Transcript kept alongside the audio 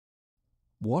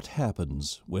What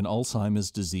happens when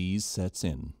Alzheimer's disease sets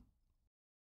in?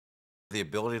 The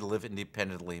ability to live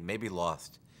independently may be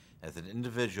lost as an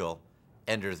individual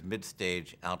enters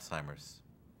mid-stage Alzheimer's.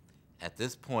 At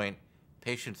this point,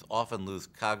 patients often lose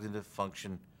cognitive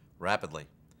function rapidly,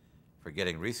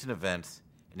 forgetting recent events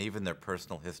and even their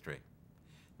personal history.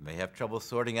 They may have trouble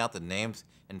sorting out the names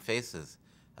and faces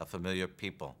of familiar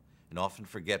people and often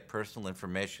forget personal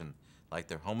information like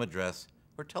their home address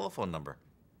or telephone number.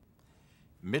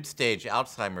 Mid-stage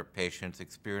Alzheimer patients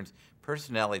experience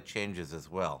personality changes as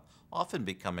well, often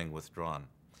becoming withdrawn.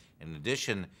 In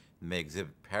addition, they may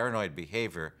exhibit paranoid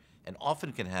behavior and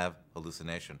often can have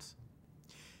hallucinations.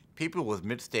 People with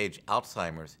mid-stage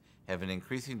Alzheimer's have an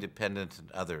increasing dependence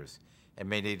on others and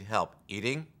may need help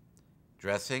eating,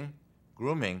 dressing,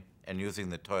 grooming, and using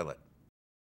the toilet.